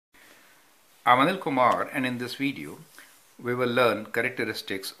I'm Anil Kumar, and in this video we will learn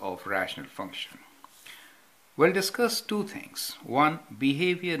characteristics of rational function. We'll discuss two things. One,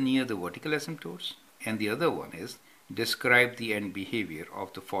 behavior near the vertical asymptotes, and the other one is describe the end behavior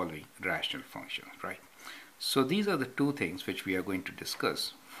of the following rational function, right? So these are the two things which we are going to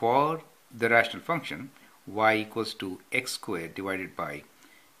discuss for the rational function y equals to x squared divided by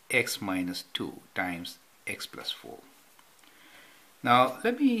x minus 2 times x plus 4. Now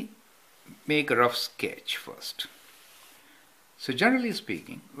let me make a rough sketch first. So generally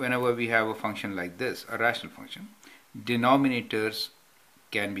speaking, whenever we have a function like this, a rational function, denominators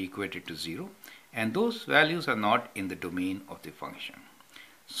can be equated to 0 and those values are not in the domain of the function.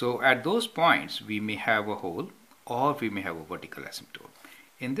 So at those points we may have a hole or we may have a vertical asymptote.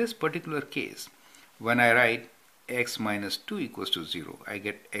 In this particular case, when I write x minus 2 equals to 0, I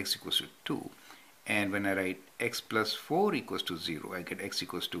get x equals to 2. And when I write x plus 4 equals to 0, I get x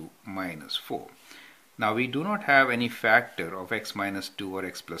equals to minus 4. Now we do not have any factor of x minus 2 or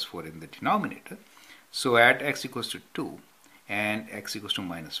x plus 4 in the denominator. So at x equals to 2 and x equals to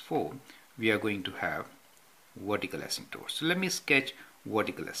minus 4, we are going to have vertical asymptotes. So let me sketch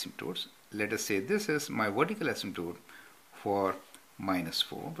vertical asymptotes. Let us say this is my vertical asymptote for minus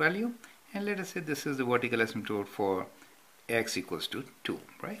 4 value. And let us say this is the vertical asymptote for x equals to 2,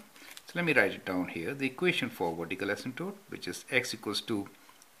 right? So let me write it down here. The equation for vertical asymptote, which is x equals to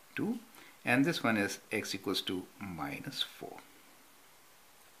 2, and this one is x equals to minus 4.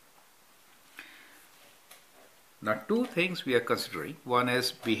 Now two things we are considering. One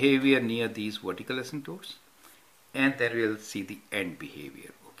is behavior near these vertical asymptotes, and then we'll see the end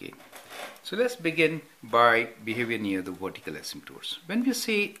behavior. Okay. So let's begin by behavior near the vertical asymptotes. When we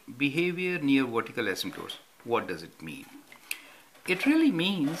say behavior near vertical asymptotes, what does it mean? It really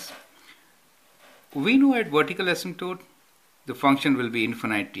means we know at vertical asymptote the function will be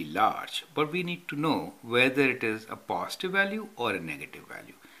infinitely large, but we need to know whether it is a positive value or a negative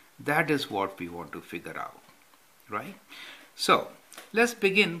value. That is what we want to figure out, right? So let's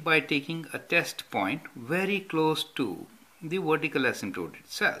begin by taking a test point very close to the vertical asymptote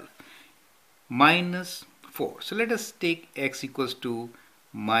itself, minus 4. So let us take x equals to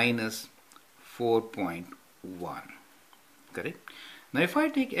minus 4.1, correct? Now if I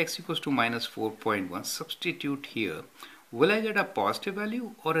take x equals to minus 4.1, substitute here, will I get a positive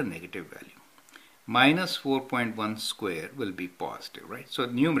value or a negative value? Minus 4.1 square will be positive, right? So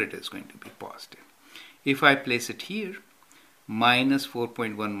numerator is going to be positive. If I place it here, minus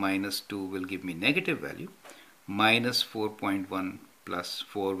 4.1 minus 2 will give me negative value. Minus 4.1 plus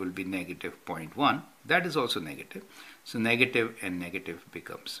 4 will be negative 0.1. That is also negative. So negative and negative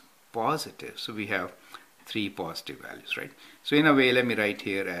becomes positive. So we have three positive values, right? So in a way, let me write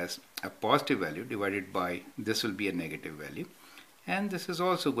here as a positive value divided by this will be a negative value, and this is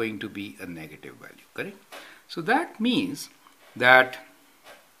also going to be a negative value, correct? So that means that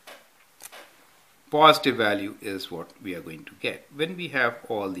positive value is what we are going to get when we have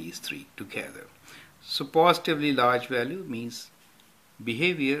all these three together. So positively large value means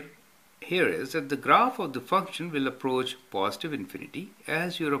behavior here is that the graph of the function will approach positive infinity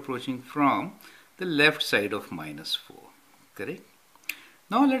as you're approaching from the left side of minus 4, correct?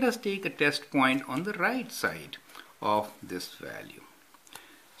 Now let us take a test point on the right side of this value.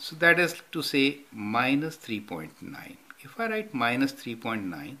 So that is to say minus 3.9. If I write minus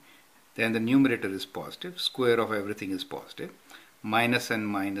 3.9, then the numerator is positive, square of everything is positive. Minus and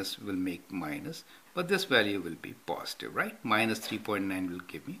minus will make minus, but this value will be positive, right? Minus 3.9 will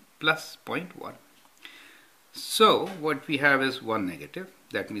give me plus 0.1. So what we have is one negative,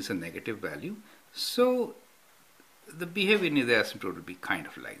 that means a negative value. So the behavior near the asymptote will be kind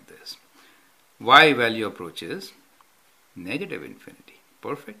of like this. Y value approaches negative infinity.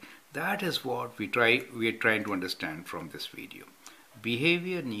 Perfect. That is what we are trying to understand from this video.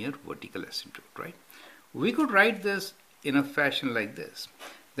 Behavior near vertical asymptote, right? We could write this in a fashion like this,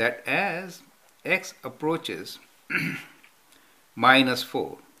 that as x approaches minus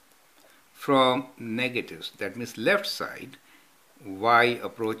 4 from negatives, that means left side, y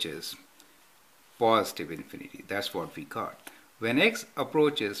approaches positive infinity. That's what we got. When x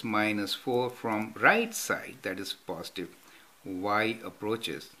approaches minus 4 from right side, that is positive, y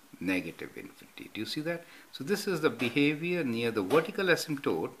approaches negative infinity. Do you see that? So this is the behavior near the vertical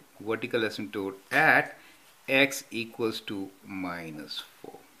asymptote at x equals to minus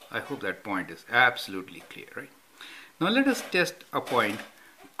 4. I hope that point is absolutely clear, right? Now let us test a point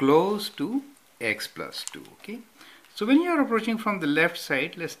close to x plus 2, okay? So when you are approaching from the left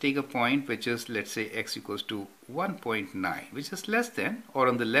side, let's take a point which is, let's say, x equals to 1.9, which is less than or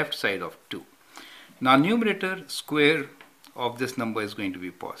on the left side of 2. Now numerator square of this number is going to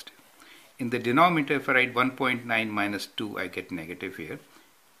be positive. in the denominator, if I write 1.9 minus 2, I get negative here.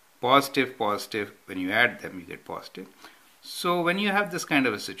 Positive, positive, when you add them, you get positive. So when you have this kind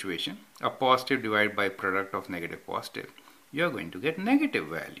of a situation, a positive divided by product of negative positive, you're going to get negative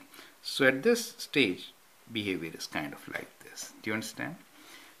value. So at this stage, behavior is kind of like this. Do you understand?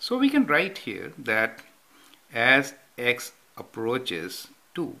 So we can write here that as x approaches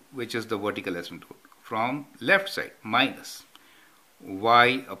 2, which is the vertical asymptote, from left side minus,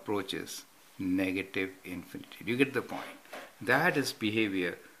 y approaches negative infinity. Do you get the point? That is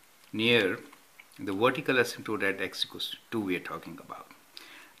behavior near the vertical asymptote at x equals to 2 we are talking about.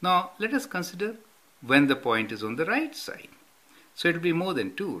 Now let us consider when the point is on the right side. So it will be more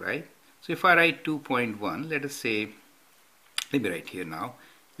than 2, right? So if I write 2.1, let us say, let me write here now,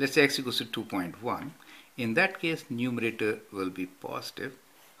 let's say x equals to 2.1. In that case, numerator will be positive.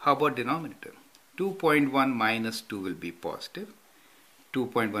 How about denominator? 2.1 minus 2 will be positive.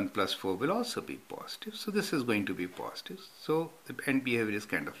 2.1 plus 4 will also be positive. So this is going to be positive. So the end behavior is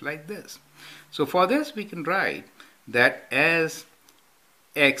kind of like this. So for this, we can write that as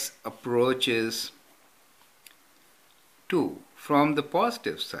x approaches 2 from the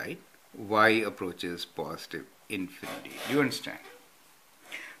positive side, y approaches positive infinity. Do you understand?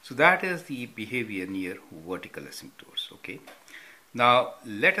 So that is the behavior near vertical asymptotes. Okay. Now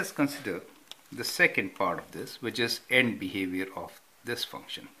let us consider the second part of this, which is end behavior of this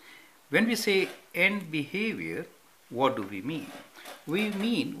function. When we say end behavior, what do we mean? We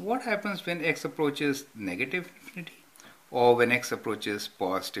mean what happens when x approaches negative infinity or when x approaches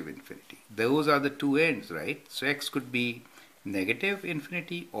positive infinity. Those are the two ends, right? So x could be negative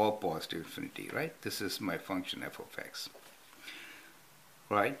infinity or positive infinity, right? This is my function f of x,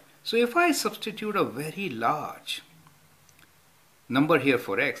 right? So if I substitute a very large number here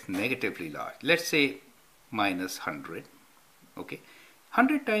for x, negatively large, let's say minus 100, okay,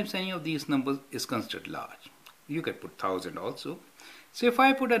 100 times any of these numbers is considered large. You can put 1000 also. So if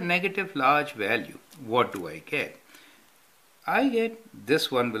I put a negative large value, what do I get? I get this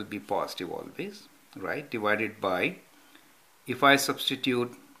one will be positive always, right, divided by, if I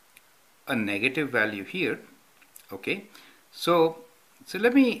substitute a negative value here, okay, so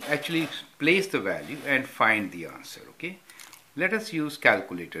let me actually place the value and find the answer, okay. Let us use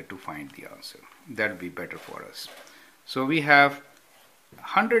calculator to find the answer. That will be better for us. So we have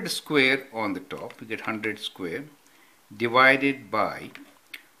 100 square on the top, we get 100 square divided by,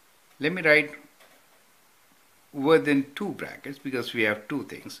 let me write within two brackets because we have two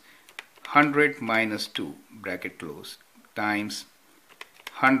things, 100 minus 2 bracket closed times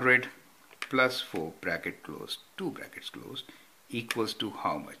 100 plus 4 bracket closed, 2 brackets closed, equals to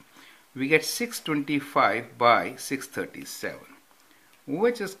how much? We get 625 by 637,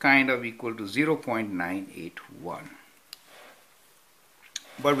 which is kind of equal to 0.981,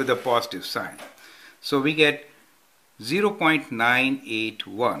 but with a positive sign. So we get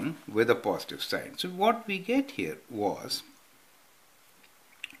 0.981 with a positive sign. So what we get here was,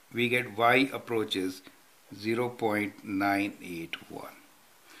 we get y approaches 0.981.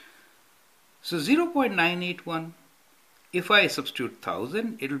 So 0.981, if I substitute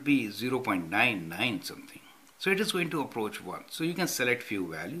 1000, it will be 0.99 something. So it is going to approach 1. So you can select few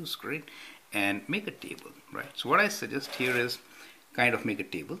values, great, and make a table, right? So what I suggest here is kind of make a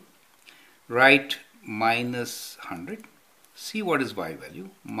table. Write minus 100, see what is y value,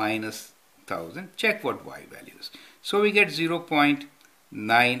 minus 1000, check what y value is. So we get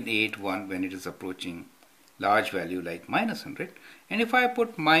 0.981 when it is approaching large value like minus 100. And if I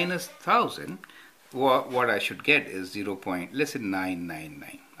put minus 1000, what I should get is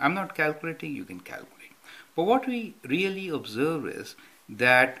 0.999. I'm not calculating, you can calculate. But what we really observe is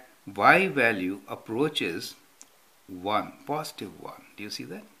that y value approaches 1, positive 1. Do you see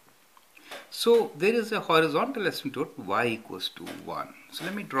that? So there is a horizontal asymptote y equals to 1. So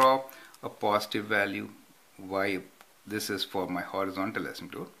let me draw a positive value y. This is for my horizontal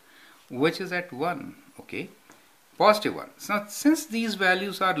asymptote, which is at 1, okay, positive 1. So since these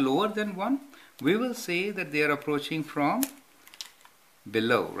values are lower than 1, we will say that they are approaching from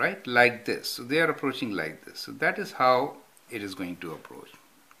below, right, like this. So they are approaching like this. So that is how it is going to approach.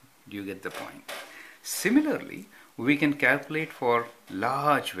 Do you get the point? Similarly, we can calculate for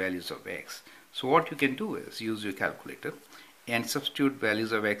large values of x. So what you can do is use your calculator and substitute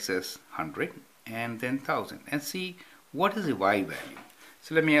values of x as 100 and then 1000 and see what is the y value.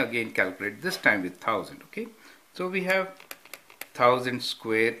 So let me again calculate, this time with 1000, okay. So we have 1000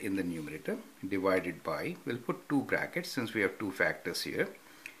 square in the numerator divided by, we'll put two brackets since we have two factors here.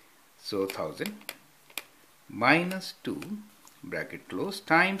 So 1000 minus 2 bracket close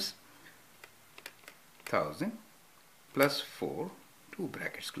times 1000 plus 4, two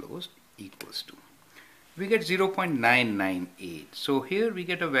brackets closed, equals to. We get 0.998. So here we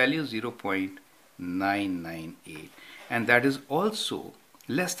get a value 0.998, and that is also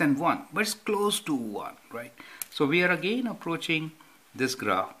less than 1, but it's close to 1, right? So we are again approaching this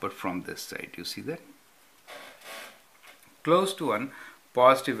graph, but from this side. You see that? Close to 1,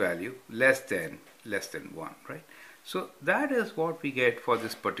 positive value, less than 1, right? So that is what we get for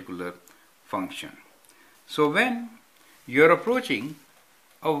this particular function. So when you're approaching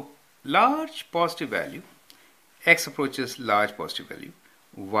a large positive value, x approaches large positive value,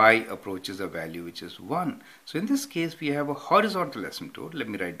 y approaches a value which is 1. So in this case we have a horizontal asymptote. Let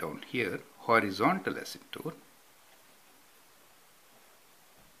me write down here, horizontal asymptote.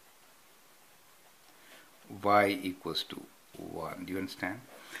 Y equals to 1. Do you understand?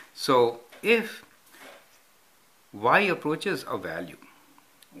 So if y approaches a value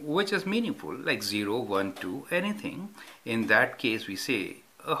which is meaningful, like 0, 1, 2, anything, in that case we say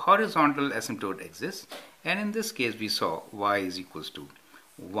a horizontal asymptote exists, and in this case we saw y is equals to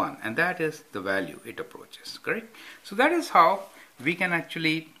 1, and that is the value it approaches, correct? So that is how we can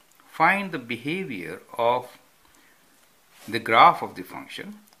actually find the behavior of the graph of the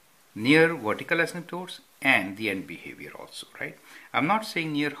function near vertical asymptotes and the end behavior also, right? I'm not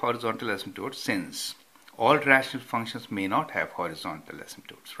saying near horizontal asymptotes, since all rational functions may not have horizontal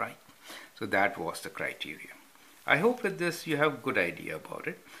asymptotes, right? So that was the criteria. I hope with this you have a good idea about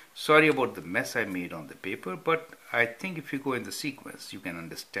it. Sorry about the mess I made on the paper, but I think if you go in the sequence, you can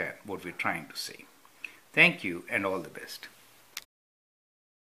understand what we're trying to say. Thank you and all the best.